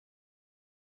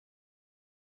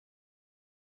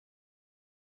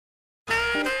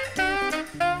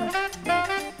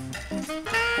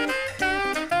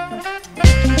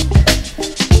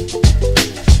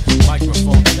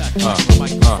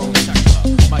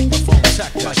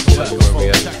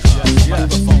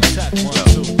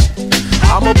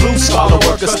I'm a blue scholar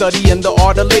worker studying the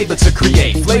art of labor to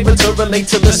create flavor to relate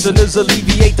to listeners,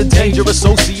 alleviate the danger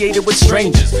associated with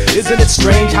strangers. Isn't it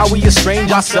strange how we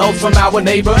estrange ourselves from our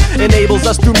neighbor? Enables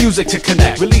us through music to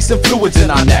connect, releasing fluids in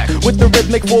our neck with the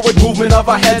rhythmic forward movement of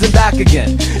our heads and back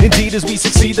again. Indeed, as we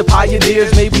succeed, the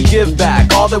pioneers, may we give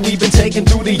back all that we've been taking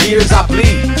through the years. I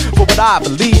bleed for what I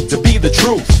believe to be the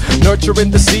truth,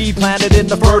 nurturing the seed planted in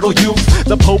the fertile youth.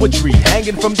 The poetry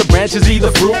hanging from the branches,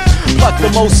 either fruit, pluck the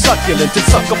most succulent and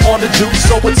suck upon the juice.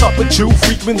 So what's up with you?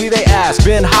 Frequently they ask,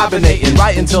 been hibernating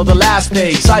right until the last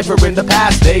page, ciphering the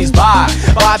past days by,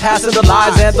 bypassing the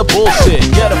lies and the bullshit.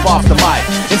 Get up off the mic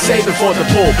and save it for the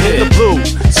pulpit. The blue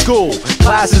school,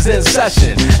 class is in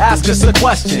session. Ask us a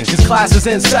question, cause class is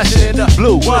in session. The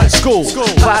blue school,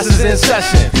 class is in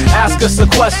session. Ask us a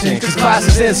question, cause class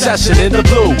is in session. In the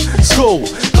blue school,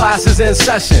 class is in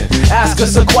session. Ask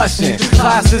us a question,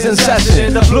 class is in session.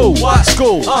 In the blue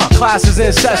school, class is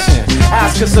in session.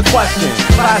 Ask us a question,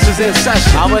 class is in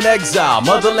session. I'm an exile,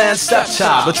 motherland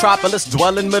stepchild, metropolis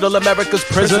dwelling, middle America's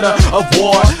prisoner of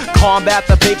war. Combat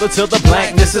the paper till the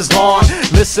blankness is gone.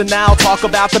 Listen now, talk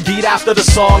about the beat after the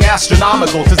song.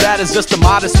 Astronomical, cause that is just a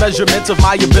modest measurement of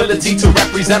my ability to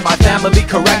represent my family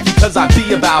correct, because I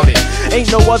be about it.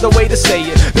 Ain't no other way to say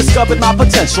it. Discovered my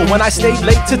potential when I stayed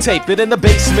late to tape it in the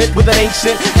basement with an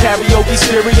ancient karaoke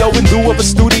stereo in lieu of a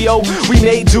studio. We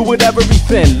made do with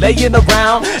everything laying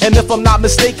around, and if I'm not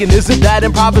mistaken, isn't that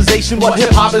improvisation what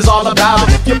hip-hop is all about?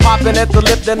 And if you're popping at the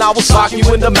lip, then I will sock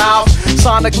you in the mouth,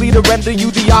 sonically to render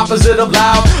you the opposite of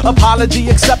loud. Apology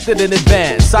accepted in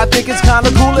advance. I think it's kinda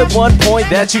cool at one point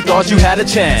that you thought you had a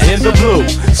chance. In the blue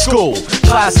school,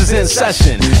 class is in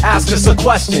session. Ask us a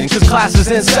question, cause class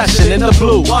is in session. In the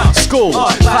blue school,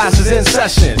 class is in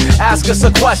session. Ask us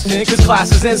a question, cause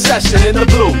class is in session. In the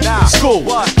blue school,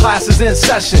 class is in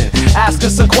session. Ask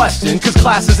us a question, cause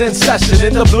class is in session.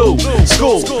 In the blue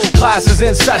school, class is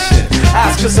in session.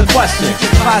 Ask us a question,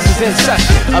 class is in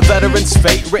session. A veteran's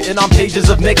fate written on pages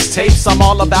of mixtapes. I'm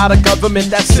all about a government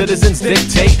that citizens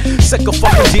dictate. Sick of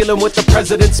fucking dealing with the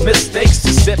president's mistakes.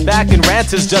 To sit back and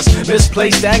rant is just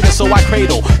misplaced anger, so I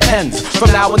cradle pens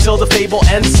from now until the fable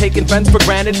ends. Taking friends for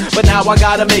granted, but now I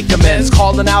gotta make amends.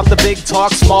 Calling out the big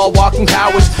talk, small walking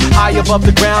cowards. High above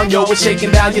the ground, yo, we're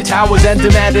shaking down your towers and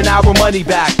demanding our money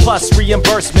back, plus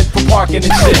reimbursement for parking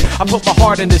and shit. I put my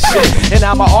heart in this shit, and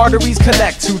now my arteries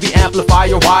connect to the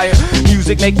amplifier wire.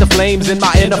 Music make the flames in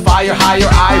my inner fire higher.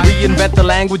 I reinvent the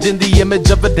language in the image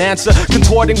of a dancer,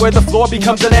 contorting where the floor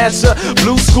becomes an answer.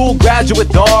 Blue school graduate,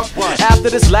 dog. After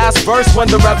this last verse, when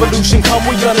the revolution come,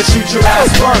 we gonna shoot your ass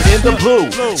first. In the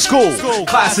blue school,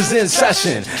 class is in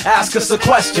session. Ask us a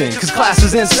question, cause class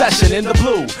is in session. In the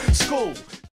blue school.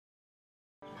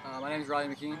 My name is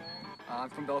Riley McKean. I'm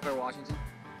from Belfair, Washington.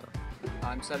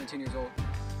 I'm 17 years old.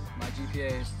 My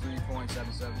GPA is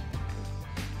 3.77.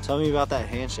 Tell me about that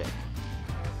handshake.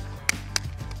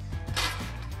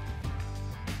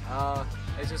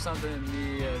 It's just something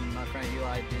me and my friend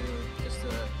Eli do just to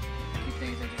keep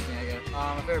things interesting, I guess.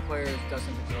 My favorite player is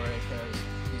Dustin Pedroia because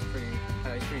he's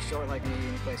pretty short like me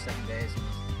and he plays second base.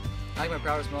 I think my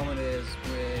proudest moment is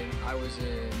when I was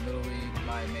in Middle League,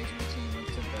 my major league team went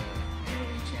to the Middle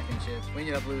League championship. We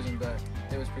ended up losing, but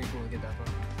it was pretty cool to get that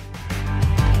far.